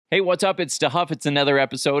Hey, what's up? It's DeHuff. It's another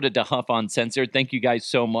episode of DeHuff Uncensored. Thank you guys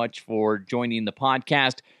so much for joining the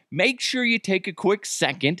podcast. Make sure you take a quick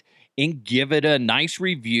second and give it a nice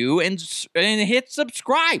review and hit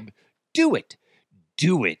subscribe. Do it.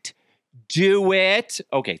 Do it. Do it.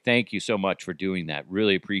 Okay, thank you so much for doing that.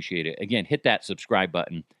 Really appreciate it. Again, hit that subscribe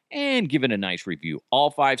button and give it a nice review.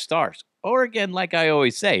 All 5 stars. Or again, like I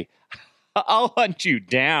always say, I'll hunt you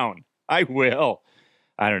down. I will.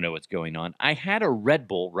 I don't know what's going on. I had a Red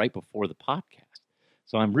Bull right before the podcast,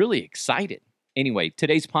 so I'm really excited. Anyway,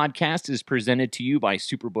 today's podcast is presented to you by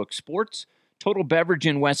Superbook Sports, Total Beverage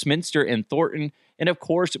in Westminster and Thornton, and of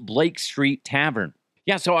course, Blake Street Tavern.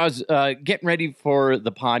 Yeah, so I was getting ready for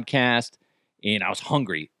the podcast, and I was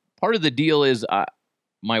hungry. Part of the deal is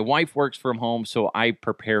my wife works from home, so I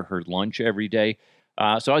prepare her lunch every day.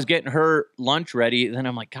 So I was getting her lunch ready. Then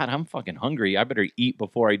I'm like, God, I'm fucking hungry. I better eat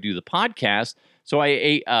before I do the podcast. So I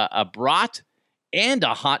ate a brat and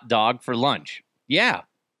a hot dog for lunch. Yeah.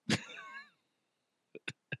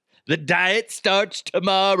 The diet starts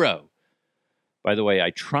tomorrow. By the way, I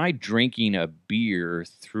tried drinking a beer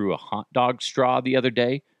through a hot dog straw the other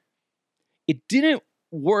day. It didn't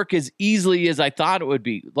work as easily as I thought it would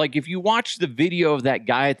be. Like if you watch the video of that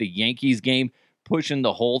guy at the Yankees game pushing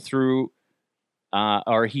the hole through,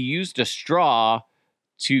 or he used a straw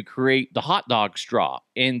to create the hot dog straw.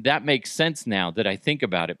 And that makes sense now that I think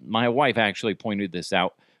about it. My wife actually pointed this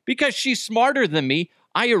out because she's smarter than me.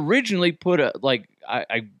 I originally put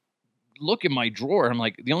I look in my drawer. I'm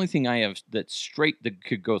like, the only thing I have that's straight that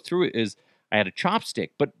could go through it is I had a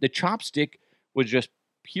chopstick. But the chopstick was just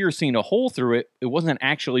piercing a hole through it. It wasn't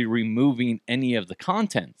actually removing any of the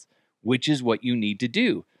contents, which is what you need to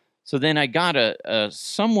do. So then I got a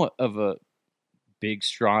somewhat of a big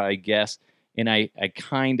straw, I guess, and I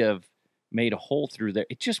kind of made a hole through there.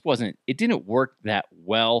 It didn't work that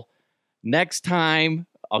well. Next time,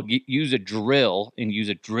 I'll use a drill and use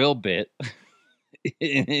a drill bit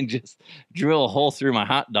and just drill a hole through my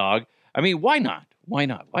hot dog. I mean, why not? Why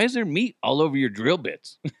not? Why is there meat all over your drill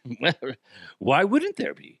bits? Why wouldn't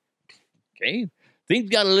there be? Okay. Things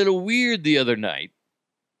got a little weird the other night.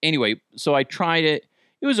 Anyway, so I tried it.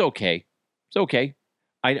 It was okay. It's okay.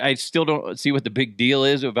 I still don't see what the big deal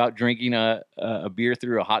is about drinking a beer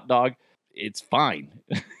through a hot dog. It's fine.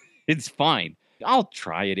 It's fine. I'll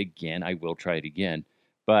try it again. I will try it again.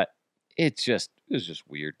 But it was just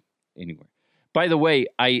weird. Anyway. By the way,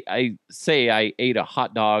 I say I ate a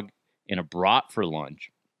hot dog and a brat for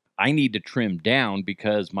lunch. I need to trim down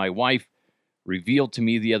because my wife revealed to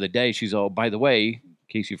me the other day, she's all, by the way, in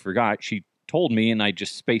case you forgot, she told me and I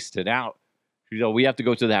just spaced it out. She's all, we have to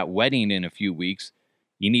go to that wedding in a few weeks.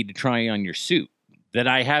 You need to try on your suit that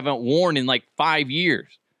I haven't worn in like 5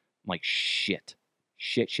 years. I'm like, shit.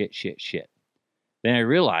 Then I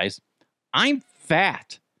realized I'm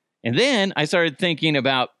fat. And then I started thinking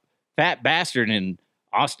about Fat Bastard and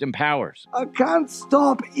Austin Powers. I can't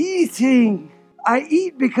stop eating. I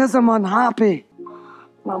eat because I'm unhappy.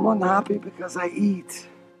 I'm unhappy because I eat.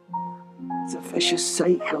 It's a vicious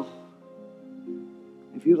cycle.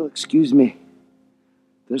 If you'll excuse me,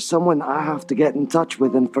 there's someone I have to get in touch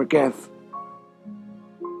with and forgive.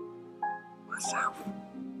 Myself.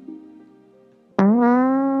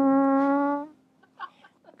 God.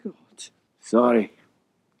 Sorry.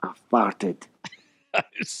 I farted. I'm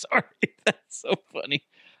sorry. That's so funny.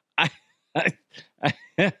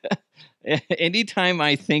 Anytime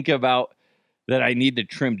I think about that I need to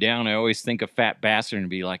trim down, I always think of Fat Bastard and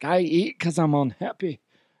be like, I eat because I'm unhappy.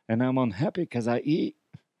 And I'm unhappy because I eat.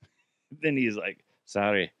 Then he's like,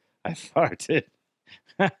 sorry, I farted.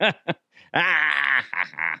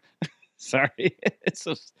 Sorry.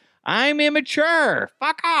 I'm immature.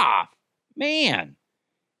 Fuck off. Man.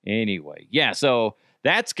 Anyway, yeah, so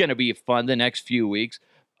that's going to be fun the next few weeks.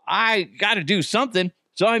 I got to do something,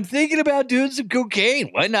 so I'm thinking about doing some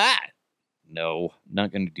cocaine. Why not? No,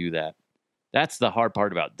 not going to do that. That's the hard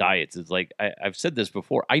part about diets. It's like, I've said this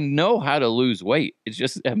before. I know how to lose weight. It's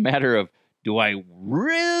just a matter of, do I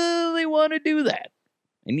really want to do that?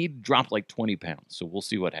 I need to drop like 20 pounds, so we'll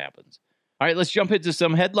see what happens. All right, let's jump into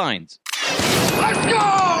some headlines. Let's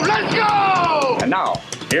go! Let's go! And now,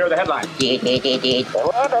 here are the headlines.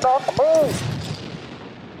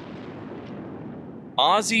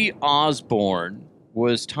 Ozzy Osbourne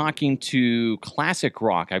was talking to Classic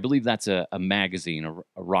Rock. I believe that's a magazine,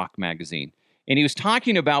 a rock magazine. And he was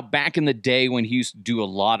talking about back in the day when he used to do a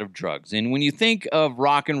lot of drugs. And when you think of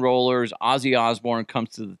rock and rollers, Ozzy Osbourne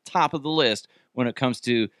comes to the top of the list when it comes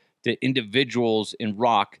to the individuals in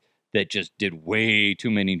rock that just did way too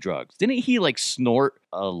many drugs. Didn't he like snort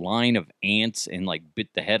a line of ants and like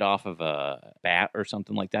bit the head off of a bat or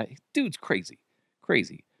something like that? Dude's crazy.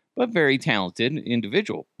 Crazy. but very talented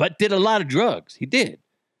individual, but did a lot of drugs. He did.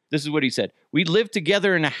 This is what he said. We lived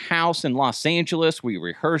together in a house in Los Angeles. We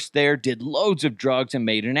rehearsed there, did loads of drugs, and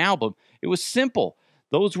made an album. It was simple.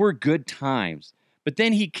 Those were good times. But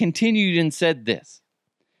then he continued and said this.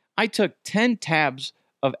 I took 10 tabs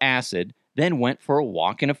of acid, then went for a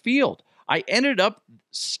walk in a field. I ended up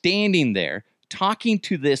standing there talking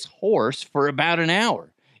to this horse for about an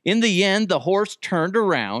hour. In the end, the horse turned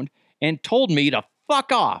around and told me to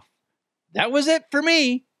fuck off. That was it for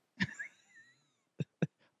me.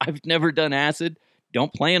 I've never done acid.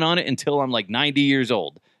 Don't plan on it until I'm like 90 years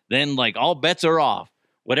old. Then like all bets are off.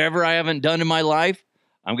 Whatever I haven't done in my life,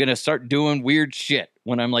 I'm going to start doing weird shit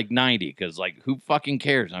when I'm like 90 because like who fucking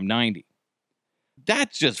cares? I'm 90.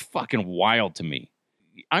 That's just fucking wild to me.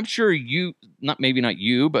 I'm sure you, maybe not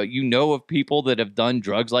you, but you know of people that have done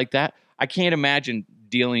drugs like that. I can't imagine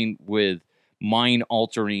dealing with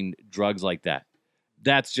mind-altering drugs like that.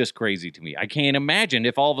 That's just crazy to me. I can't imagine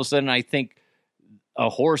if all of a sudden I think a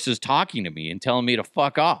horse is talking to me and telling me to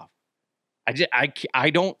fuck off. I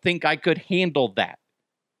don't think I could handle that.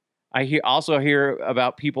 I also hear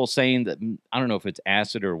about people saying that, I don't know if it's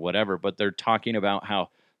acid or whatever, but they're talking about how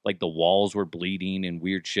like the walls were bleeding and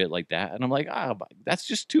weird shit like that. And I'm like, that's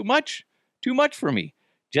just too much for me.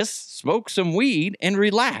 Just smoke some weed and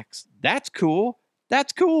relax. That's cool.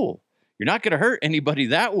 That's cool. You're not going to hurt anybody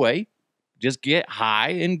that way. Just get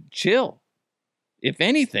high and chill. If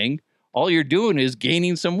anything, all you're doing is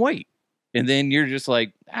gaining some weight. And then you're just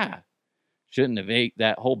like, shouldn't have ate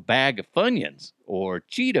that whole bag of Funyuns or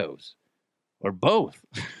Cheetos or both.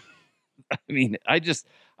 I mean, I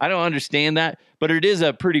don't understand that, but it is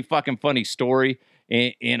a pretty fucking funny story.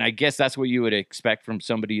 And I guess that's what you would expect from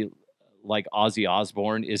somebody like Ozzy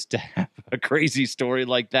Osbourne, is to have a crazy story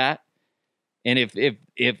like that. And if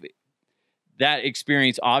that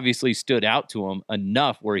experience obviously stood out to him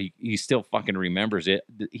enough where he still fucking remembers it.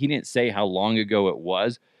 He didn't say how long ago it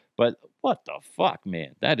was, but what the fuck,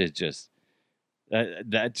 man? That is just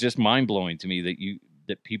that's just mind blowing to me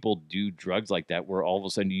that people do drugs like that, where all of a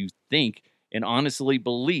sudden you think and honestly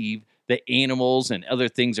believe that animals and other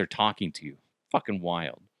things are talking to you. Fucking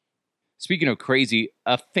wild. Speaking of crazy,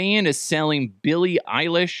 a fan is selling Billie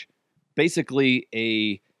Eilish basically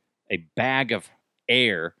a bag of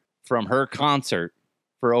air from her concert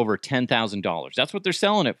for over $10,000. That's what they're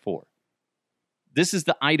selling it for. This is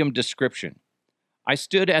the item description. I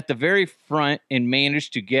stood at the very front and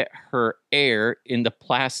managed to get her air in the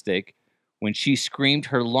plastic when she screamed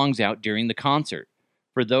her lungs out during the concert.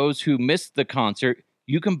 For those who missed the concert,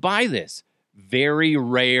 you can buy this very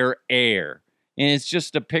rare air. And it's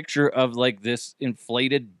just a picture of like this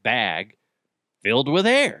inflated bag filled with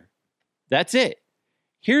air. That's it.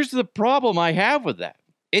 Here's the problem I have with that.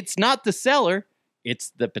 It's not the seller.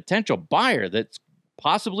 It's the potential buyer that's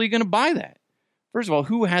possibly going to buy that. First of all,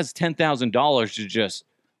 who has $10,000 to just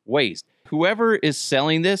waste? Whoever is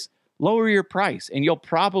selling this, lower your price and you'll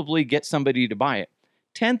probably get somebody to buy it.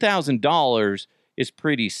 $10,000 is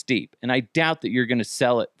pretty steep, and I doubt that you're going to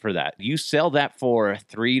sell it for that. You sell that for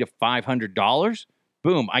 $300 to $500,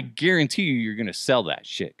 boom, I guarantee you're going to sell that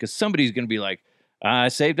shit, because somebody's going to be like, I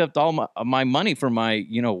saved up all my money for my,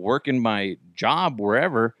 working my job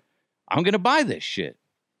wherever. I'm going to buy this shit.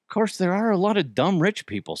 Of course, there are a lot of dumb rich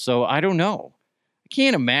people, so I don't know. I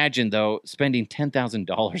can't imagine, though, spending $10,000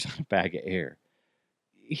 on a bag of air.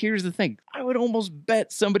 Here's the thing. I would almost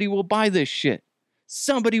bet somebody will buy this shit.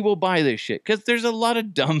 Somebody will buy this shit, because there's a lot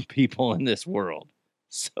of dumb people in this world.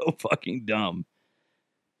 So fucking dumb.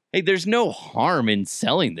 Hey, there's no harm in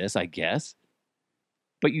selling this, I guess.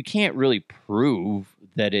 But you can't really prove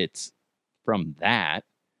that it's from that.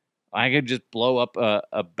 I could just blow up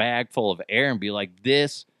a bag full of air and be like,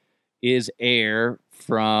 this is air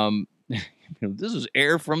from, this is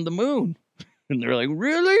air from the moon. And they're like,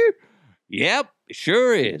 really? Yep, it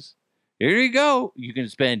sure is. Here you go. You can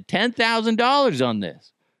spend $10,000 on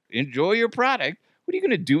this. Enjoy your product. What are you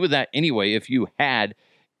going to do with that anyway if you had,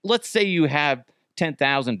 let's say you have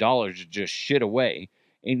 $10,000 to just shit away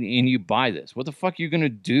and you buy this. What the fuck are you going to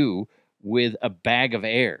do with a bag of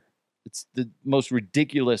air? It's the most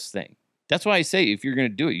ridiculous thing. That's why I say if you're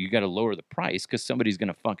going to do it, you got to lower the price, because somebody's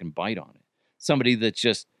going to fucking bite on it. Somebody that's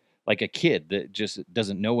just like a kid that just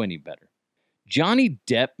doesn't know any better. Johnny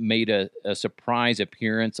Depp made a surprise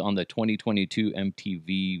appearance on the 2022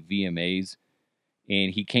 MTV VMAs,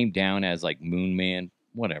 and he came down as like Moon Man,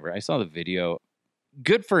 whatever. I saw the video.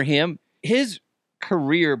 Good for him. His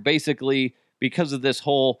career, basically, because of this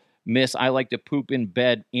whole Miss I Like to Poop in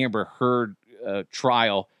Bed Amber Heard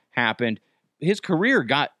trial happened, his career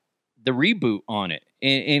got the reboot on it.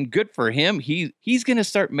 And good for him. He's going to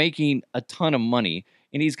start making a ton of money.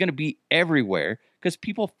 and he's going to be everywhere because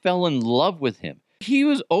people fell in love with him. He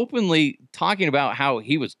was openly talking about how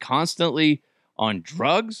he was constantly on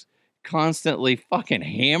drugs, constantly fucking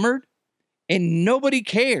hammered, and nobody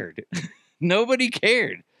cared. Nobody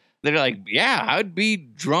cared. They're like, yeah, I'd be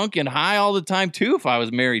drunk and high all the time too if I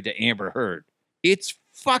was married to Amber Heard. It's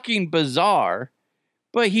fucking bizarre,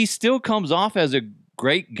 but he still comes off as a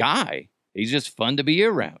great guy. He's just fun to be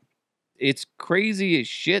around. It's crazy as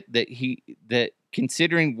shit that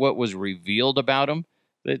considering what was revealed about him,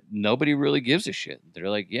 that nobody really gives a shit. They're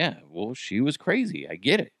like, yeah, well, she was crazy. I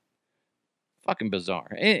get it. Fucking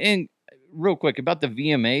bizarre. And real quick about the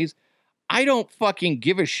VMAs, I don't fucking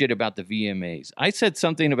give a shit about the VMAs. I said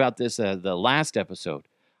something about this the last episode.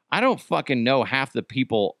 I don't fucking know half the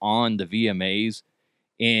people on the VMAs,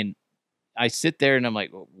 and I sit there and I'm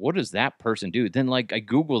like, what does that person do? Then like I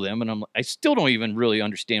Google them and I still don't even really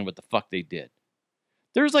understand what the fuck they did.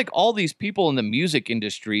 There's like all these people in the music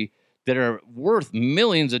industry that are worth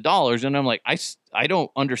millions of dollars, and I'm like, I don't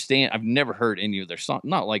understand. I've never heard any of their songs.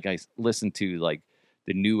 Not like I listen to like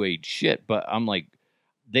the new age shit, but I'm like,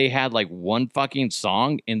 they had like one fucking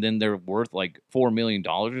song and then they're worth like $4 million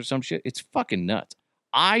or some shit. It's fucking nuts.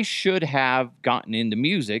 I should have gotten into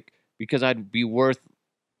music because I'd be worth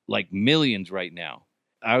like millions right now.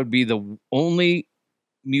 I would be the only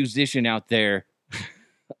musician out there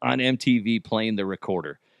on MTV playing the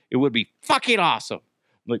recorder. It would be fucking awesome.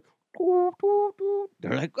 Like,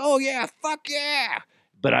 they're like, oh yeah, fuck yeah.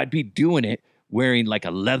 But I'd be doing it wearing like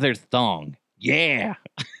a leather thong. Yeah.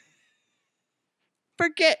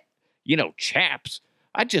 Forget, chaps.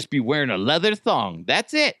 I'd just be wearing a leather thong.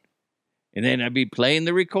 That's it. And then I'd be playing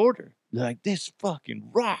the recorder. They're like, this fucking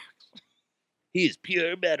rocks. He is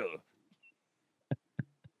pure metal.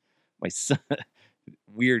 My son,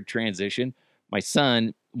 weird transition. My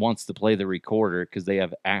son wants to play the recorder because they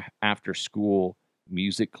have after school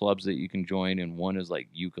music clubs that you can join. And one is like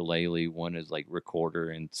ukulele, one is like recorder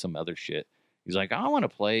and some other shit. He's like, I want to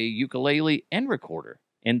play ukulele and recorder.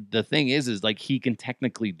 And the thing is like he can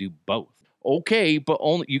technically do both. Okay, but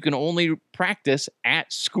you can only practice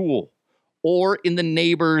at school or in the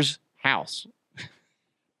neighbor's house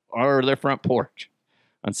or their front porch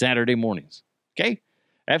on Saturday mornings. Okay?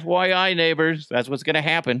 FYI, neighbors, that's what's going to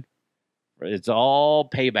happen. It's all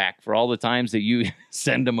payback for all the times that you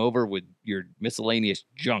send them over with your miscellaneous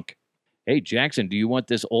junk. Hey, Jackson, do you want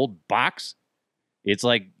this old box? It's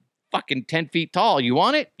like fucking 10 feet tall. You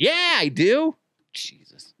want it? Yeah, I do.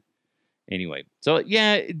 Jesus. Anyway, so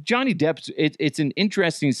yeah, Johnny Depp's, it's an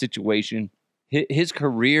interesting situation. His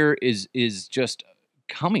career is just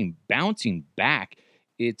bouncing back.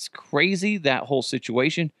 It's crazy, that whole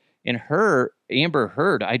situation. And Amber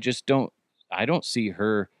Heard, I don't see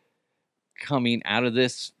her coming out of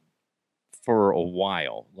this for a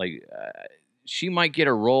while. Like, she might get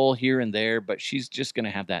a role here and there, but she's just going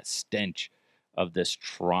to have that stench of this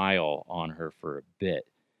trial on her for a bit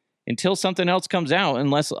until something else comes out,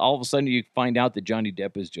 unless all of a sudden you find out that Johnny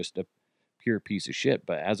Depp is just a pure piece of shit.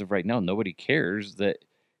 But as of right now, nobody cares that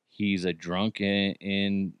he's a drunk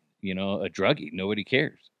and a druggie. Nobody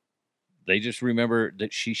cares. They just remember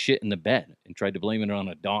that she shit in the bed and tried to blame it on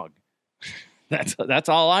a dog. That's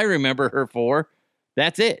all I remember her for.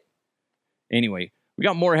 That's it. Anyway, we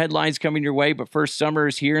got more headlines coming your way, but first, summer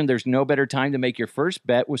is here, and there's no better time to make your first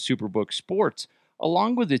bet with Superbook Sports.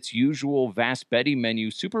 Along with its usual vast betting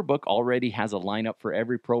menu, Superbook already has a lineup for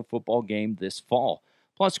every pro football game this fall.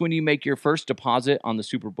 Plus, when you make your first deposit on the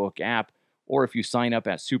Superbook app, or if you sign up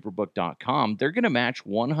at superbook.com, they're going to match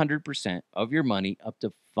 100% of your money up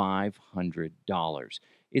to $500.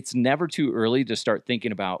 It's never too early to start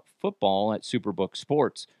thinking about football at Superbook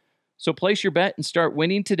Sports. So place your bet and start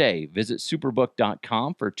winning today. Visit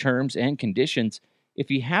superbook.com for terms and conditions.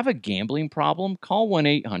 If you have a gambling problem, call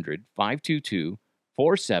 1-800-522-4700.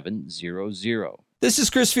 This is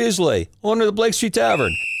Chris Fuseli, owner of the Blake Street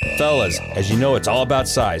Tavern. Fellas, as you know, it's all about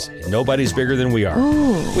size, and nobody's bigger than we are.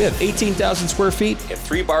 Ooh. We have 18,000 square feet and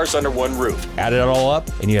 3 bars under one roof. Add it all up,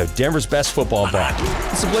 and you have Denver's best football bar.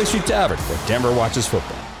 It's the Blake Street Tavern, where Denver watches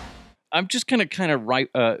football. I'm just going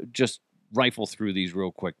to just rifle through these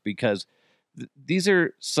real quick because these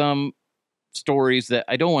are some stories that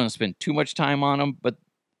I don't want to spend too much time on them, but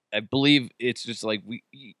I believe it's just like we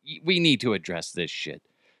need to address this shit.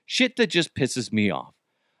 Shit that just pisses me off.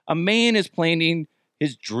 A man is planning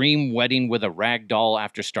his dream wedding with a rag doll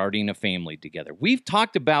after starting a family together. We've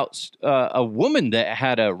talked about a woman that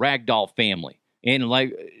had a rag doll family, and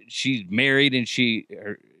like she's married, and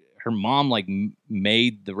her mom like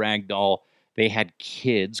made the rag doll. They had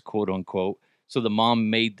kids, quote unquote. So the mom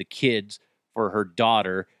made the kids for her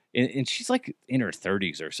daughter, And she's like in her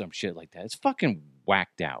 30s or some shit like that. It's fucking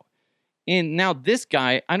whacked out. And now this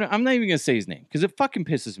guy, I'm not even going to say his name because it fucking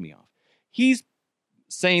pisses me off. He's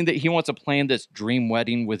saying that he wants to plan this dream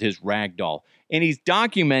wedding with his rag doll. And he's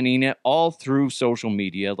documenting it all through social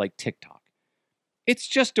media like TikTok. It's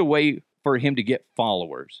just a way for him to get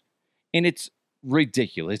followers. And it's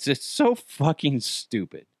ridiculous. It's so fucking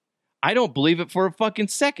stupid. I don't believe it for a fucking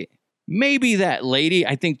second. Maybe that lady,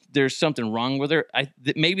 I think there's something wrong with her.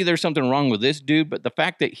 Maybe there's something wrong with this dude, but the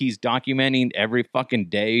fact that he's documenting every fucking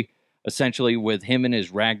day, essentially with him and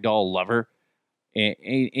his ragdoll lover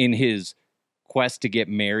in his quest to get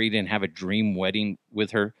married and have a dream wedding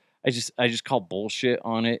with her, I just call bullshit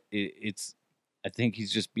on it. I think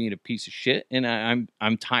he's just being a piece of shit, and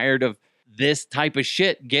I'm tired of this type of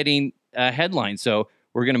shit getting a headline. So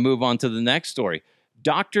we're going to move on to the next story.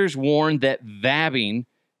 Doctors warn that vabbing,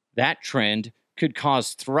 that trend, could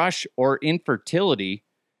cause thrush or infertility,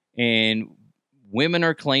 and women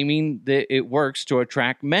are claiming that it works to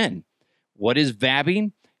attract men. What is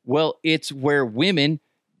vabbing? Well, it's where women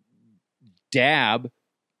dab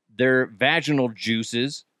their vaginal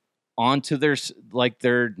juices onto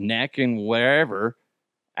their neck and wherever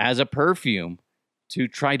as a perfume to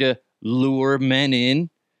try to lure men in,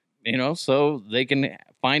 so they can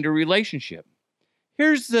find a relationship.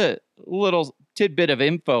 Here's the little tidbit of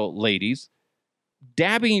info, ladies.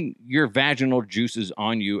 Dabbing your vaginal juices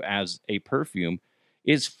on you as a perfume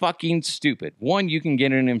is fucking stupid. One, you can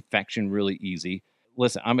get an infection really easy.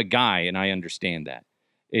 Listen, I'm a guy and I understand that.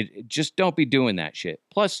 Just don't be doing that shit.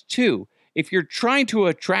 Plus, two, if you're trying to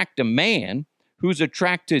attract a man who's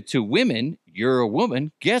attracted to women, you're a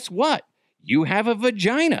woman, guess what? You have a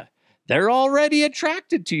vagina. They're already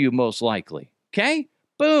attracted to you, most likely. Okay?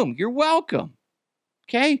 Boom, you're welcome.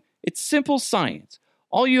 Okay? It's simple science.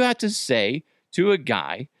 All you have to say to a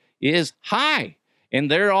guy is, hi.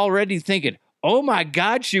 And they're already thinking, oh my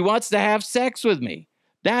God, she wants to have sex with me.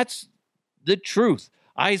 That's the truth.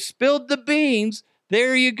 I spilled the beans.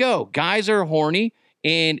 There you go. Guys are horny.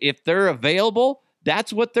 And if they're available,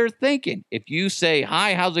 that's what they're thinking. If you say,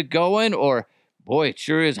 hi, how's it going? Or, boy, it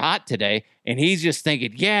sure is hot today. And he's just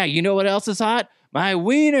thinking, yeah, you know what else is hot? My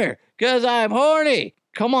wiener, because I'm horny.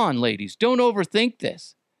 Come on, ladies, don't overthink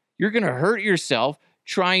this. You're going to hurt yourself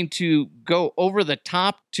trying to go over the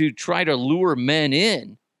top to try to lure men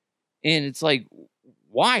in. And it's like,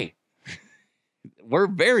 why? We're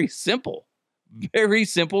very simple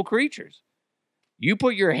creatures. You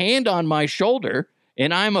put your hand on my shoulder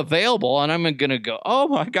and I'm available and I'm going to go, oh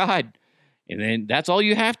my God. And then that's all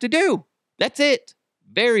you have to do. That's it.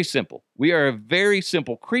 Very simple. We are a very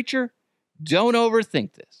simple creature. Don't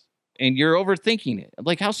overthink this. And you're overthinking it.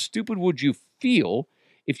 Like, how stupid would you feel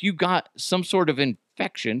if you got some sort of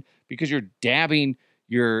infection because you're dabbing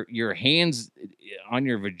your hands on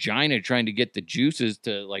your vagina trying to get the juices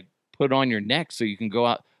to like put on your neck so you can go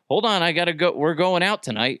out. Hold on, I got to go. We're going out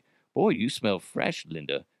tonight. Boy, you smell fresh,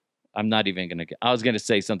 Linda. I'm not even going to. I was going to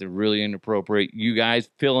say something really inappropriate. You guys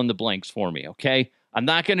fill in the blanks for me, okay? I'm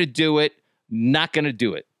not going to do it. Not going to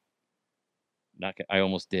do it. I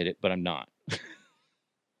almost did it, but I'm not.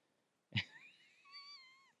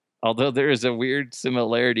 Although there is a weird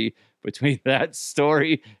similarity between that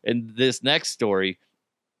story and this next story.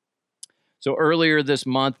 So earlier this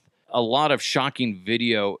month, a lot of shocking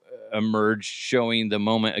video emerged showing the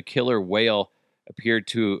moment a killer whale appeared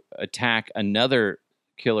to attack another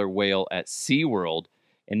killer whale at SeaWorld.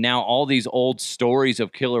 And now all these old stories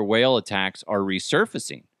of killer whale attacks are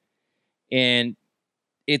resurfacing. And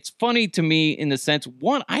it's funny to me in the sense,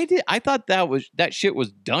 one, I thought that shit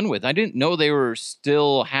was done with. I didn't know they were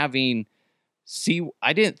still having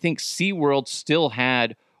I didn't think SeaWorld still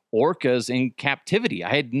had orcas in captivity.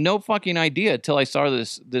 I had no fucking idea until I saw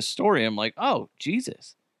this story. I'm like, oh,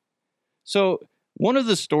 Jesus. So one of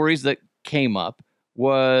the stories that came up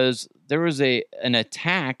was there was an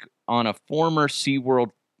attack on a former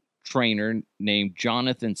SeaWorld trainer named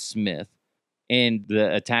Jonathan Smith, and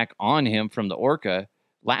the attack on him from the orca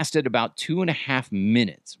lasted about 2.5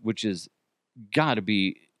 minutes, which is got to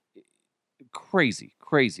be crazy.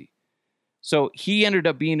 So he ended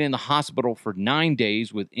up being in the hospital for 9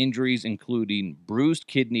 days with injuries including bruised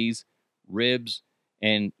kidneys, ribs,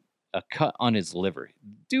 and a cut on his liver.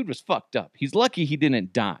 Dude was fucked up. He's lucky he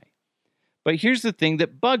didn't die. But here's the thing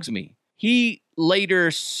that bugs me. He later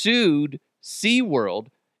sued SeaWorld,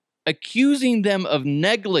 accusing them of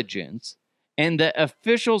negligence and that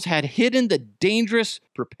officials had hidden the dangerous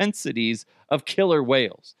propensities of killer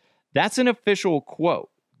whales. That's an official quote.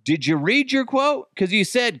 Did you read your quote? Because you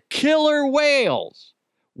said killer whales.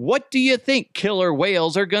 What do you think killer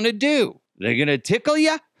whales are going to do? They're going to tickle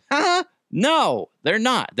you? Huh? No, they're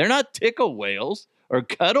not. They're not tickle whales or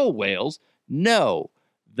cuddle whales. No,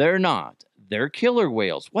 they're not. They're killer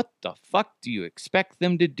whales. What the fuck do you expect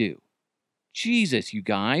them to do? Jesus, you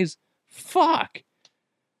guys. Fuck.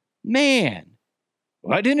 Man,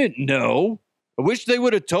 I didn't know. I wish they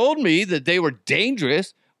would have told me that they were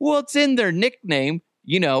dangerous. Well, it's in their nickname,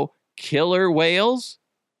 killer whales,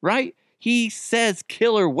 right? He says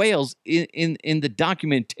killer whales in the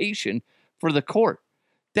documentation for the court.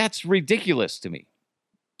 That's ridiculous to me.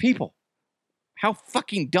 People, how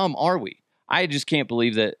fucking dumb are we? I just can't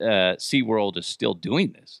believe that SeaWorld is still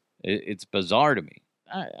doing this. It's bizarre to me.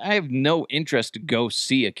 I have no interest to go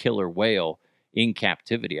see a killer whale in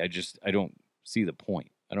captivity. I don't see the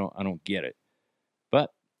point. I don't get it.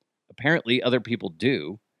 But apparently other people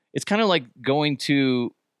do. It's kind of like going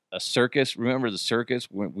to a circus. Remember the circus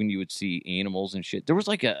when you would see animals and shit? There was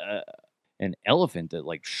like an elephant that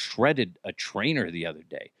like shredded a trainer the other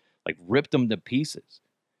day, like ripped them to pieces.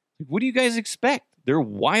 What do you guys expect? They're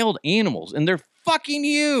wild animals and they're fucking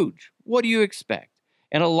huge. What do you expect?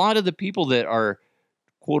 And a lot of the people that are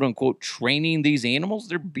quote unquote training these animals,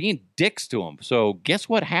 they're being dicks to them. So guess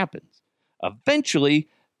what happens? Eventually,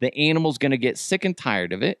 the animal's going to get sick and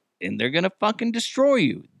tired of it and they're going to fucking destroy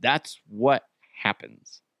you. That's what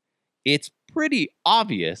happens. It's pretty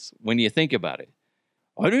obvious when you think about it.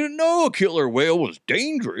 I didn't know a killer whale was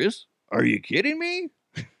dangerous. Are you kidding me?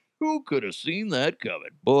 Who could have seen that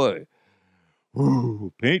coming? Boy,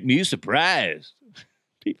 paint me surprised.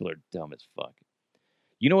 People are dumb as fuck.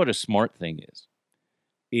 You know what a smart thing is?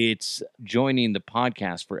 It's joining the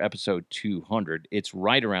podcast for episode 200. It's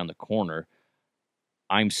right around the corner.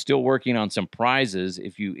 I'm still working on some prizes.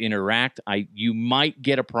 If you interact, you might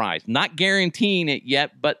get a prize. Not guaranteeing it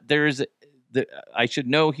yet, but I should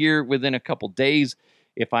know here within a couple days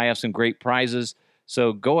if I have some great prizes.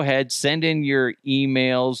 So go ahead, send in your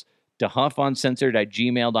emails to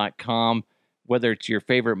huffuncensored@gmail.com, whether it's your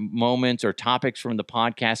favorite moments or topics from the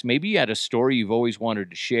podcast. Maybe you had a story you've always wanted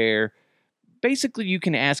to share. Basically, you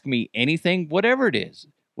can ask me anything, whatever it is,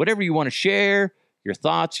 whatever you want to share, your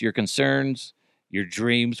thoughts, your concerns, your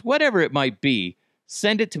dreams, whatever it might be,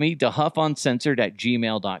 send it to me to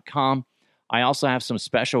huffuncensored@gmail.com. I also have some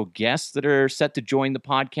special guests that are set to join the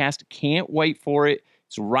podcast. Can't wait for it.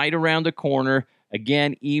 It's right around the corner.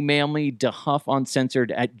 Again, email me to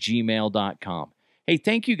huffuncensored@gmail.com. Hey,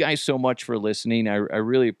 thank you guys so much for listening. I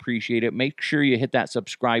really appreciate it. Make sure you hit that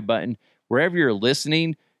subscribe button. Wherever you're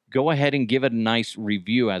listening, go ahead and give it a nice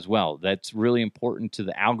review as well. That's really important to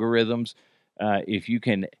the algorithms. If you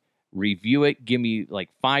can review it, give me like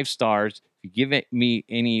 5 stars. If you give it me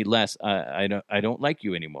any less, I don't like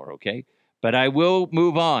you anymore, okay? But I will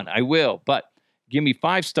move on. I will. But give me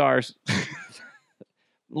 5 stars.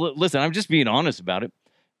 Listen, I'm just being honest about it.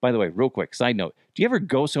 By the way, real quick, side note. Do you ever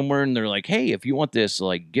go somewhere and they're like, hey, if you want this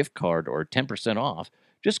like gift card or 10% off,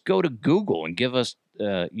 just go to Google and give us,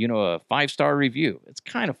 a 5-star review. It's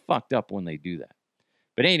kind of fucked up when they do that.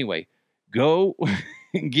 But anyway, go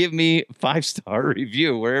and give me a 5-star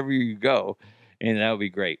review wherever you go, and that would be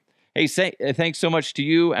great. Hey, thanks so much to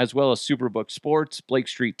you, as well as Superbook Sports, Blake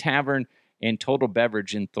Street Tavern, and Total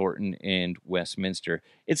Beverage in Thornton and Westminster.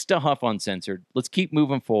 It's the Huff Uncensored. Let's keep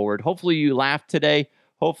moving forward. Hopefully you laughed today.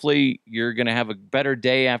 Hopefully you're going to have a better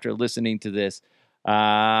day after listening to this.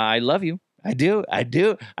 I love you. I do.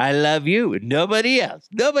 I love you. Nobody else.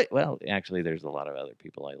 Well, actually, there's a lot of other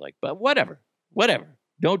people I like, but whatever.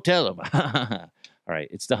 Don't tell them. All right.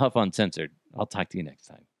 It's the Huff Uncensored. I'll talk to you next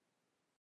time.